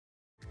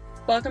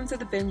Welcome to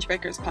the Binge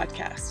Breakers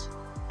podcast.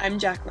 I'm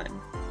Jacqueline.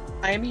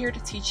 I am here to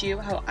teach you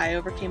how I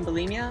overcame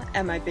bulimia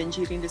and my binge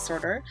eating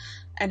disorder,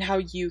 and how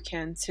you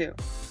can too.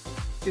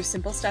 Through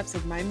simple steps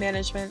of mind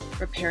management,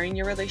 repairing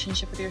your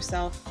relationship with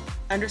yourself,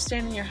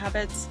 understanding your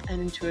habits,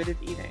 and intuitive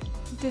eating.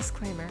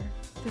 Disclaimer: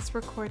 this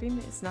recording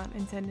is not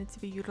intended to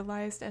be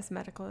utilized as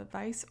medical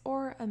advice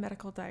or a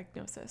medical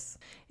diagnosis.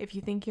 If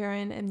you think you're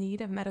in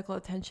need of medical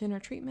attention or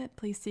treatment,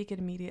 please seek it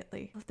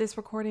immediately. This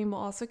recording will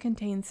also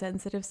contain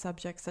sensitive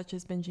subjects such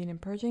as binging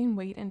and purging,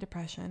 weight, and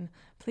depression.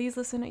 Please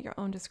listen at your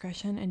own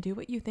discretion and do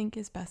what you think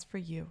is best for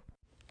you.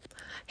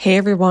 Hey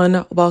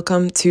everyone,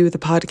 welcome to the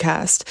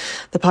podcast.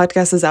 The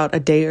podcast is out a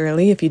day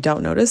early, if you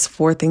don't notice,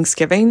 for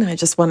Thanksgiving. I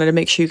just wanted to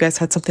make sure you guys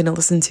had something to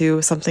listen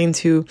to, something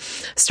to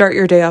start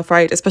your day off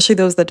right, especially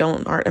those that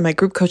aren't in my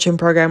group coaching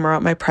program or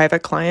at my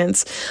private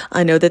clients.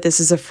 I know that this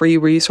is a free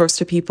resource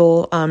to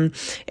people,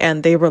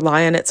 and they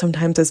rely on it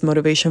sometimes as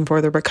motivation for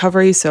their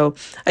recovery. So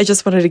I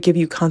just wanted to give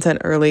you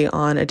content early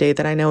on a day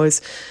that I know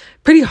is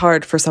pretty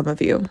hard for some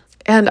of you.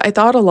 And I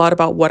thought a lot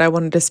about what I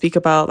wanted to speak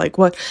about, like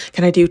what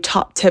can I do,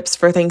 top tips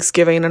for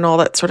Thanksgiving and all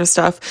that sort of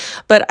stuff.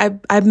 But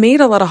I've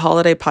made a lot of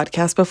holiday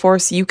podcasts before,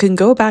 so you can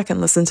go back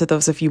and listen to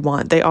those if you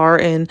want. They are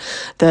in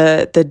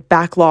the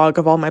backlog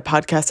of all my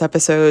podcast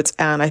episodes,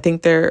 and I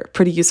think they're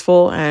pretty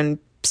useful and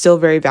still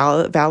very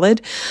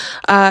valid.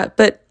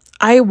 But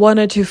I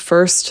wanted to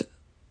first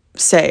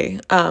say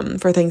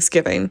for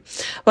Thanksgiving,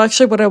 well,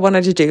 actually what I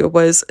wanted to do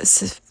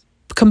was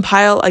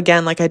compile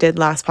again, like I did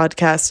last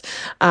podcast,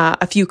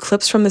 a few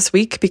clips from this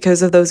week,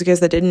 because of those of you guys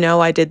that didn't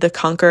know, I did the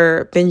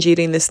Conquer Binge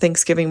Eating this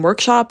Thanksgiving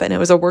workshop, and it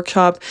was a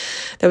workshop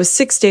that was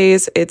 6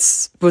 days.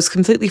 It was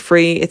completely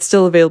free. It's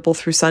still available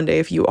through Sunday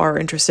if you are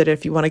interested,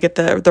 if you want to get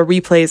the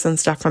replays and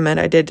stuff from it.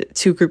 I did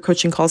 2 group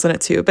coaching calls on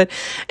it too. But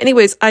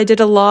anyways, I did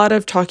a lot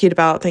of talking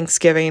about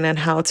Thanksgiving and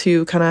how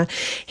to kind of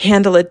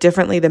handle it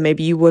differently than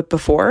maybe you would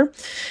before.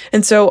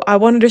 And so I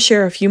wanted to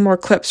share a few more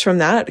clips from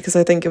that because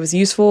I think it was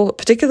useful,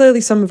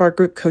 particularly some of our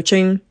group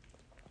coaching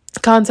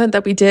content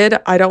that we did.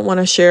 I don't want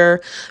to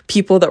share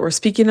people that were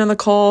speaking on the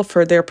call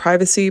for their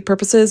privacy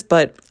purposes,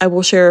 but I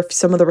will share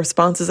some of the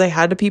responses I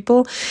had to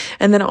people.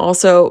 And then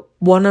also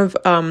one of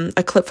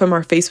a clip from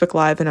our Facebook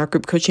Live in our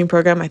group coaching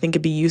program. I think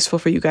it'd be useful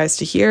for you guys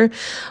to hear.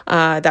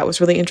 That was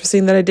really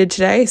interesting that I did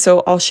today.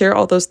 So I'll share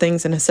all those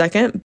things in a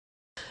second.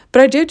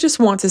 But I did just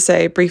want to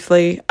say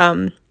briefly,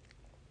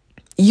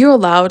 you're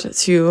allowed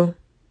to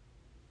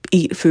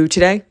eat food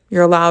today.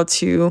 You're allowed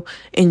to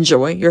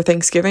enjoy your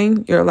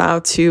Thanksgiving. You're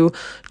allowed to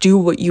do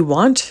what you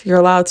want. You're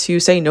allowed to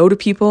say no to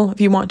people if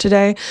you want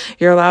today.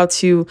 You're allowed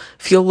to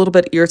feel a little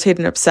bit irritated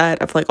and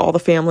upset of like all the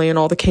family and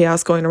all the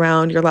chaos going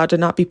around. You're allowed to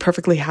not be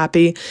perfectly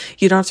happy.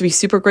 You don't have to be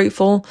super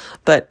grateful,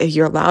 but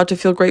you're allowed to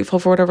feel grateful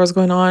for whatever's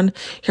going on.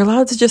 You're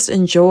allowed to just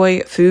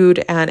enjoy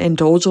food and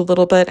indulge a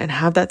little bit and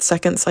have that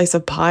second slice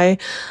of pie.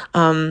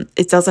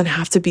 It doesn't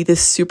have to be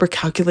this super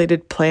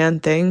calculated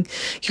planned thing.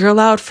 You're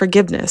allowed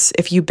forgiveness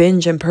if you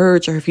binge and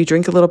purge, or if you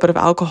drink a little bit of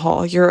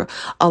alcohol. You're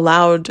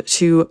allowed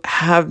to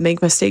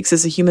make mistakes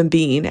as a human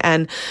being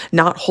and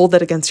not hold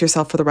that against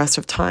yourself for the rest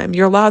of time.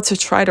 You're allowed to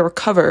try to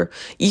recover,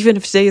 even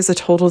if today is a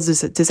total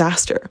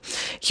disaster.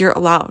 You're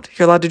allowed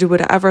to do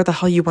whatever the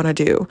hell you want to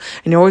do.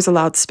 And you're always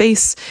allowed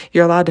space.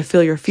 You're allowed to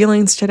feel your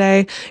feelings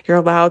today. You're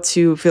allowed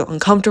to feel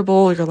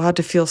uncomfortable. You're allowed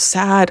to feel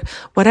sad.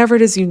 Whatever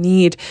it is you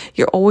need,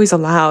 you're always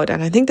allowed.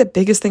 And I think the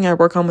biggest thing I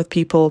work on with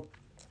people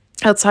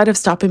outside of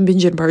stopping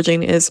binge and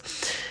purging is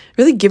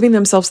really giving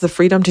themselves the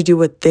freedom to do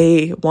what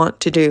they want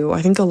to do.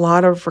 I think a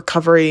lot of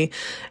recovery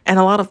and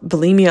a lot of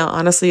bulimia,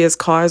 honestly, is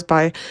caused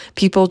by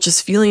people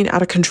just feeling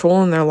out of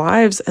control in their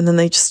lives, and then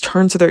they just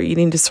turn to their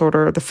eating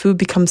disorder. The food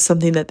becomes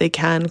something that they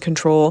can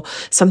control,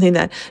 something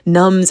that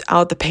numbs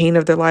out the pain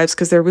of their lives,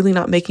 because they're really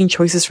not making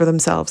choices for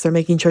themselves. They're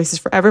making choices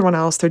for everyone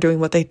else. They're doing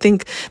what they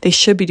think they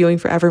should be doing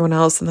for everyone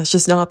else, and that's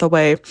just not the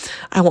way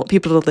I want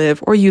people to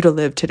live or you to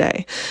live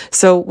today.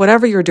 So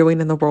whatever you're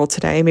doing in the world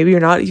today, maybe you're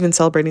not even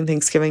celebrating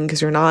Thanksgiving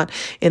because you're not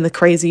in the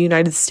crazy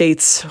United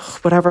States,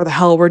 whatever the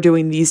hell we're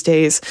doing these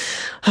days.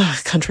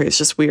 Country is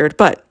just weird,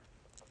 but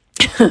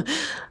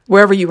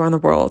wherever you are in the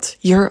world,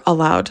 you're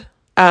allowed.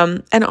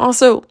 And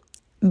also,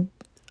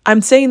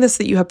 I'm saying this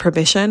that you have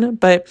permission,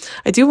 but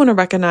I do want to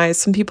recognize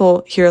some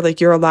people here, like,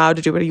 you're allowed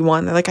to do what you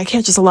want. They're like, I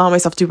can't just allow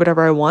myself to do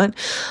whatever I want.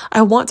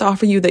 I want to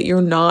offer you that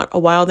you're not a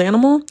wild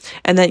animal,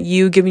 and that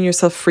you giving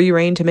yourself free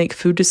reign to make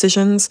food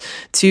decisions,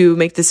 to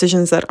make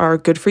decisions that are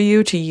good for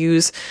you, to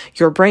use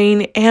your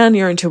brain and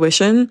your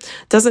intuition,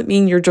 doesn't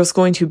mean you're just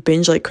going to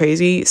binge like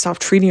crazy. Stop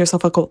treating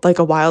yourself like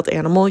a wild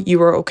animal.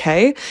 You are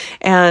okay.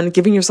 And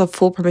giving yourself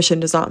full permission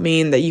does not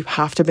mean that you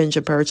have to binge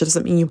and purge. It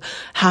doesn't mean you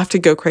have to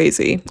go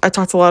crazy. I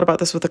talked a lot about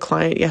this with a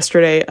client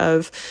yesterday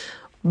of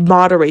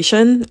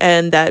moderation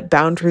and that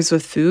boundaries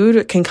with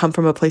food can come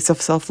from a place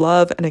of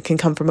self-love, and it can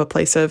come from a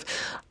place of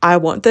I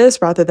want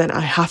this rather than I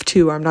have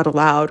to, or I'm not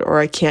allowed, or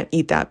I can't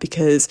eat that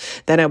because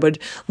then I would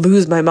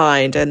lose my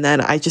mind and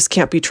then I just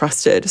can't be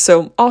trusted.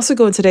 So also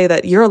going today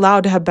that you're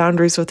allowed to have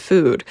boundaries with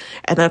food,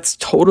 and that's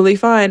totally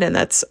fine, and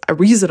that's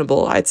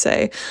reasonable, I'd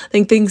say. I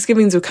think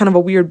Thanksgiving's kind of a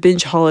weird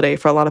binge holiday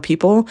for a lot of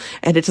people,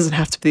 and it doesn't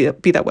have to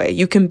be that way.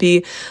 You can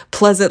be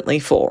pleasantly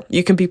full.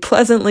 You can be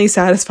pleasantly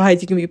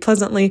satisfied. You can be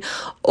pleasantly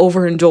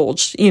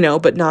overindulged,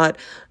 but not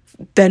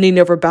bending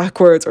over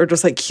backwards or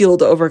just like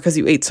keeled over because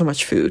you ate so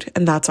much food.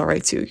 And that's all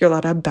right too. You're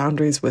allowed to have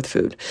boundaries with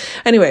food.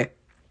 Anyway,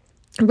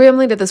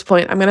 rambling at this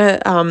point, I'm going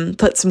to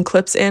put some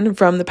clips in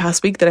from the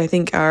past week that I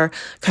think are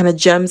kind of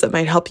gems that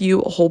might help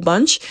you a whole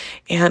bunch.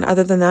 And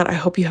other than that, I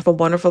hope you have a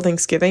wonderful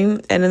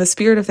Thanksgiving. And in the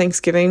spirit of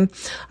Thanksgiving,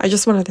 I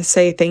just wanted to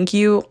say thank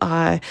you.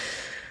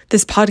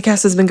 This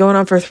podcast has been going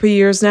on for 3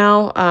 years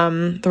now.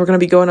 We're going to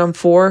be going on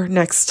 4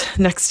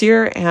 next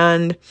year.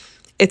 And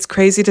it's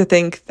crazy to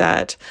think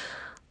that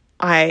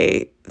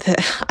I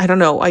don't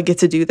know, I get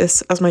to do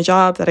this as my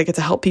job, that I get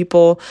to help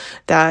people,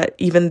 that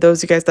even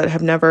those of you guys that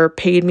have never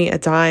paid me a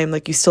dime,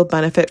 like you still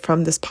benefit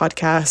from this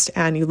podcast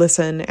and you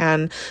listen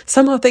and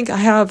somehow think I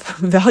have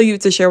value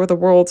to share with the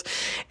world.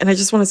 And I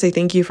just want to say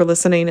thank you for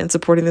listening and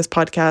supporting this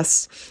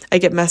podcast. I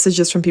get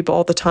messages from people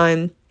all the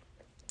time.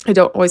 I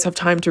don't always have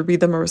time to read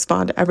them or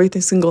respond to every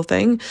single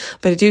thing,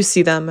 but I do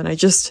see them, and I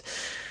just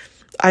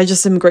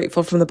am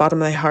grateful from the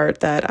bottom of my heart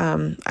that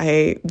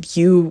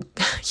you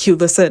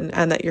listen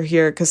and that you're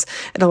here, because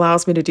it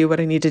allows me to do what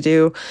I need to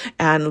do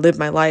and live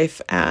my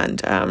life.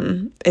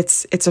 And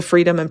it's a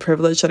freedom and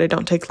privilege that I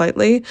don't take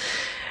lightly.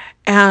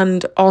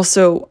 And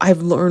also,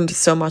 I've learned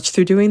so much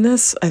through doing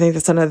this. I think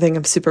that's another thing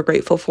I'm super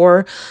grateful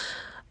for.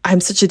 I'm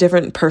such a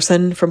different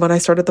person from when I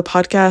started the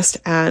podcast,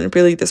 and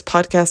really this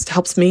podcast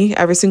helps me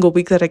every single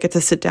week that I get to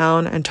sit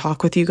down and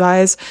talk with you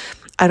guys.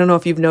 I don't know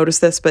if you've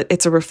noticed this, but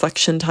it's a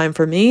reflection time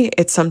for me.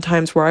 It's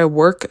sometimes where I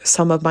work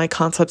some of my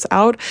concepts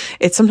out.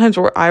 It's sometimes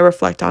where I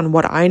reflect on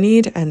what I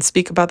need and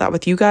speak about that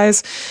with you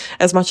guys.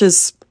 As much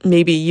as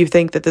maybe you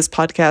think that this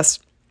podcast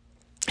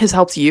has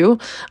helped you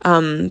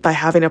by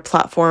having a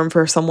platform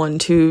for someone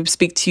to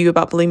speak to you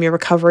about bulimia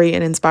recovery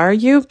and inspire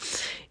you,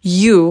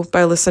 you,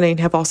 by listening,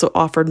 have also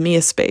offered me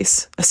a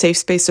safe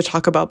space to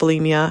talk about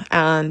bulimia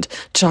and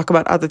to talk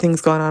about other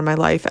things going on in my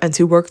life and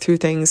to work through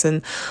things.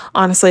 And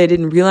honestly, I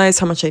didn't realize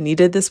how much I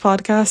needed this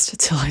podcast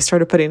until I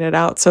started putting it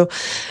out. So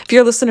if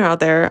you're a listener out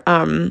there,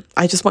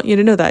 I just want you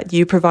to know that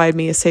you provide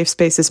me a safe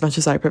space as much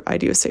as I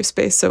provide you a safe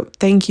space. So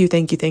thank you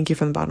from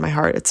the bottom of my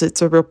heart.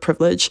 It's a real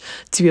privilege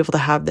to be able to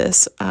have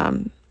this.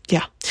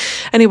 Yeah.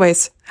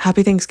 Anyways,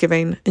 happy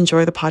Thanksgiving.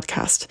 Enjoy the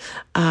podcast.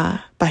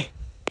 Bye.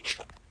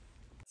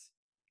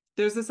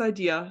 There's this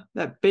idea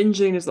that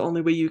binging is the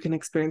only way you can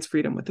experience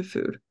freedom with the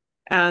food.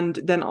 And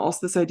then also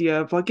this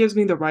idea of what gives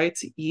me the right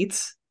to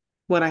eat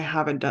when I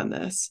haven't done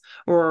this,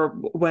 or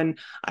when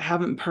I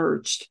haven't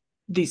purged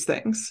these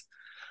things.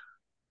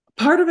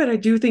 Part of it, I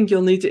do think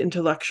you'll need to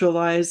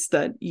intellectualize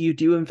that you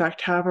do in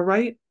fact have a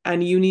right,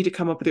 and you need to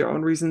come up with your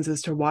own reasons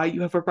as to why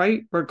you have a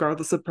right,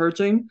 regardless of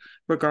purging,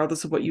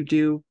 regardless of what you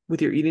do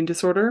with your eating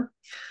disorder.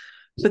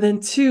 But then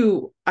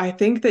 2, I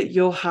think that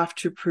you'll have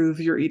to prove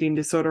your eating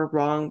disorder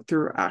wrong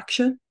through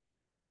action.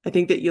 I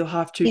think that you'll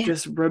have to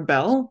just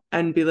rebel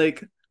and be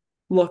like,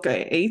 look,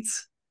 I ate,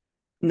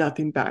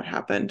 nothing bad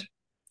happened.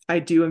 I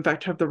do in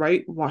fact have the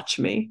right, watch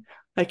me.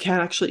 I can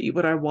actually eat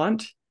what I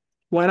want,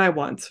 when I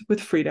want, with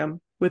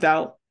freedom,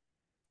 without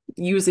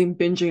using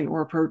binging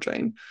or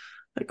purging.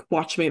 Like,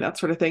 watch me, that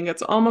sort of thing.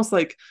 It's almost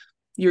like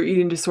your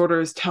eating disorder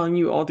is telling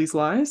you all these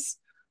lies,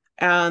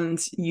 and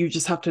you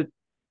just have to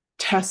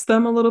test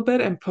them a little bit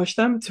and push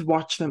them to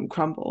watch them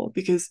crumble.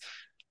 Because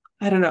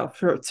I don't know,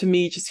 to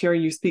me, just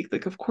hearing you speak,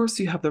 like, of course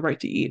you have the right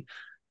to eat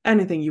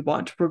anything you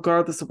want,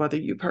 regardless of whether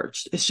you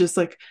purged. It's just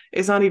like,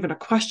 it's not even a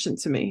question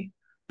to me,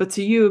 but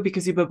to you,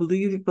 because you've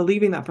been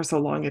believing that for so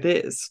long, it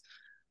is.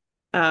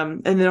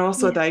 And then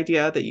also the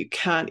idea that you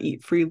can't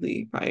eat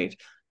freely, right?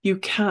 You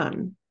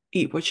can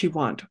eat what you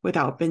want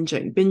without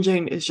binging.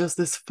 Binging is just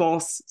this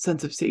false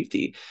sense of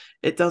safety.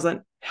 It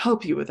doesn't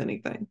help you with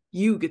anything.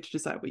 You get to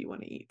decide what you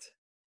want to eat.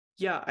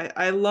 Yeah,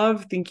 I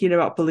love thinking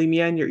about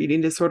bulimia and your eating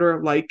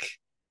disorder like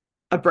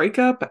a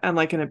breakup and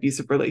like an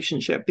abusive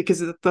relationship,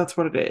 because that's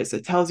what it is.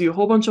 It tells you a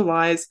whole bunch of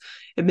lies.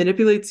 It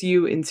manipulates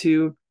you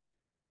into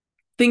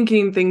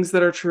thinking things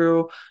that are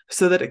true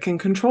so that it can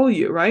control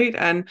you, right?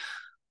 And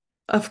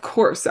of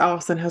course,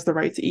 Allison has the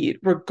right to eat,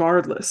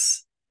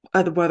 regardless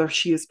of whether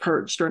she is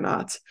purged or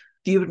not.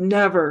 You would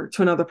never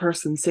to another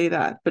person say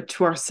that, but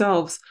to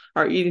ourselves,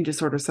 our eating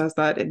disorder says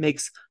that. It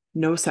makes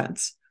no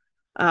sense.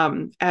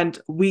 And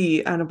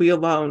we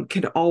alone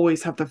can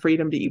always have the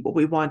freedom to eat what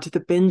we want. The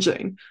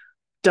binging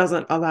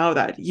doesn't allow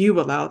that. You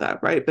allow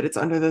that, right? But it's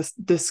under this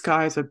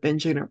disguise of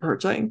binging or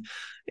purging.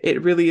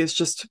 It really is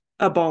just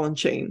a ball and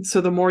chain. So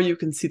the more you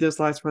can see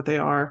those lies for what they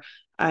are,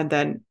 and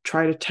then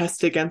try to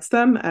test against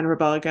them and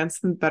rebel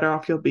against them, better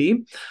off you'll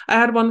be. I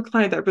had one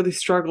client that really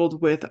struggled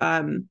with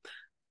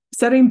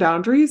setting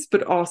boundaries,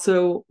 but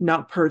also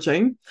not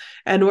purging.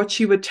 And what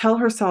she would tell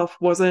herself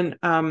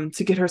wasn't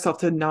to get herself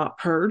to not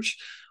purge,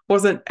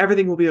 wasn't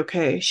everything will be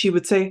okay. She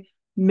would say,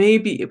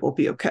 maybe it will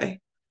be okay.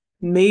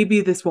 Maybe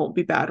this won't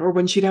be bad. Or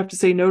when she'd have to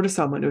say no to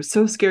someone, it was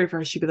so scary for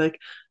her. She'd be like,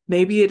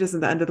 maybe it isn't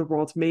the end of the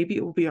world. Maybe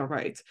it will be all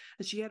right.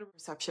 And she had a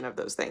perception of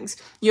those things.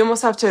 You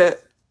almost have to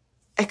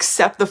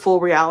accept the full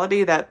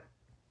reality that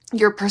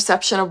your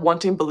perception of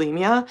wanting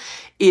bulimia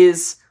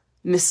is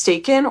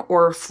mistaken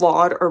or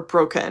flawed or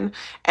broken,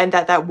 and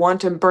that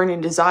want and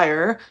burning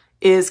desire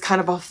is kind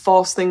of a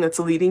false thing that's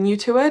leading you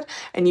to it,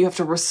 and you have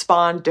to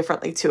respond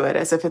differently to it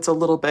as if it's a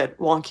little bit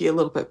wonky, a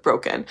little bit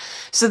broken.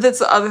 So that's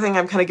the other thing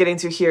I'm kind of getting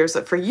to here, is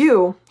that for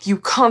you, you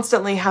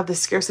constantly have this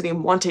scarcity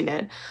and wanting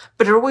it,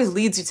 but it always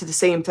leads you to the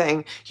same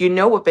thing. You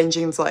know what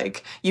binging's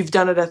like. You've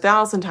done it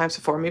 1,000 times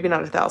before, maybe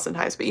not 1,000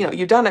 times, but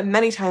you've done it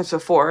many times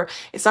before.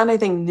 It's not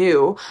anything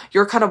new.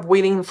 You're kind of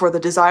waiting for the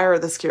desire or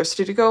the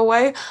scarcity to go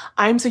away.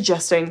 I'm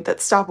suggesting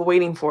that stop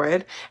waiting for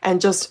it and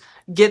just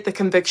get the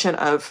conviction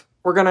of,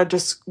 we're going to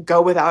just go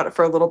without it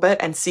for a little bit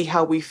and see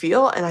how we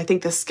feel. And I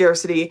think the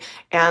scarcity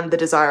and the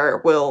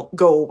desire will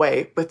go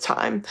away with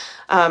time.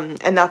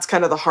 And that's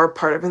kind of the hard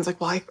part. Everyone's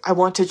like, well, I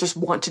want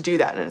to do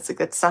that. And it's like,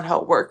 that's not how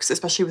it works,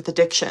 especially with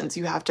addictions.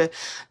 You have to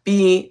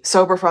be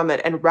sober from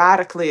it and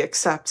radically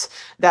accept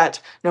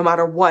that no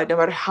matter what, no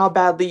matter how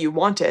badly you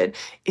want it,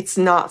 it's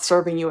not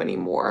serving you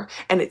anymore.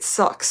 And it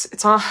sucks.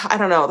 It's not, I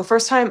don't know. The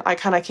first time I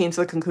kind of came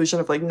to the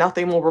conclusion of like,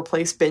 nothing will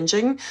replace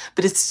binging,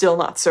 but it's still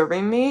not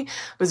serving me. It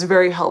was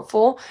very helpful.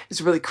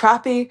 It's really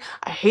crappy.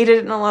 I hated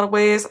it in a lot of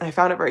ways, and I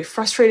found it very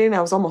frustrating. I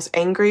was almost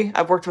angry.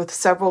 I've worked with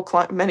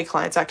many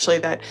clients actually,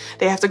 that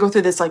they have to go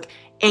through this like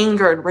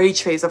anger and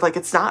rage phase of like,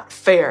 it's not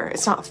fair.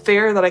 It's not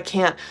fair that I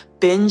can't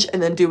binge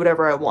and then do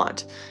whatever I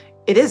want.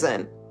 It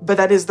isn't, but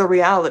that is the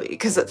reality.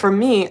 Because for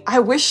me, I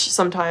wish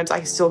sometimes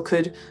I still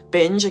could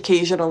binge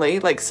occasionally.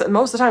 Like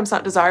most of the time it's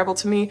not desirable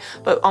to me,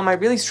 but on my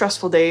really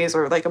stressful days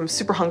or like I'm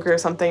super hungry or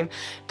something,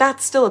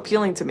 that's still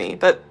appealing to me.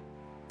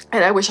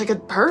 And I wish I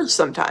could purge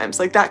sometimes.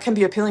 Like that can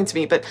be appealing to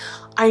me, but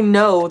I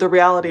know the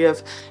reality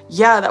of,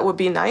 yeah, that would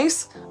be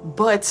nice,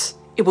 but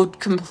it would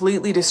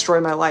completely destroy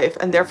my life.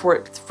 And therefore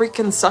it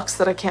freaking sucks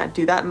that I can't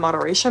do that in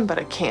moderation, but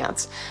I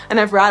can't.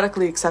 And I've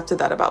radically accepted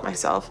that about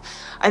myself.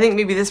 I think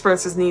maybe this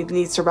person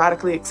needs to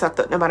radically accept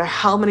that no matter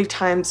how many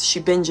times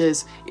she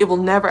binges, it will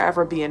never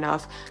ever be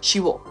enough. She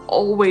will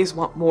always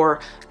want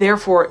more.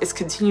 Therefore is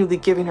continually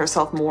giving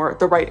herself more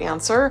the right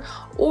answer?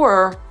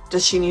 Or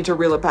does she need to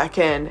reel it back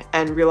in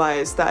and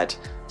realize that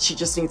she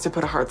just needs to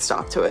put a hard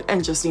stop to it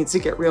and just needs to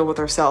get real with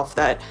herself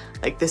that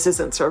like this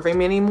isn't serving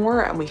me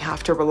anymore and we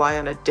have to rely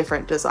on a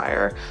different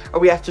desire, or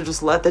we have to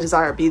just let the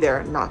desire be there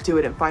and not do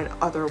it and find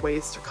other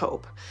ways to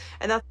cope.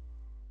 And that's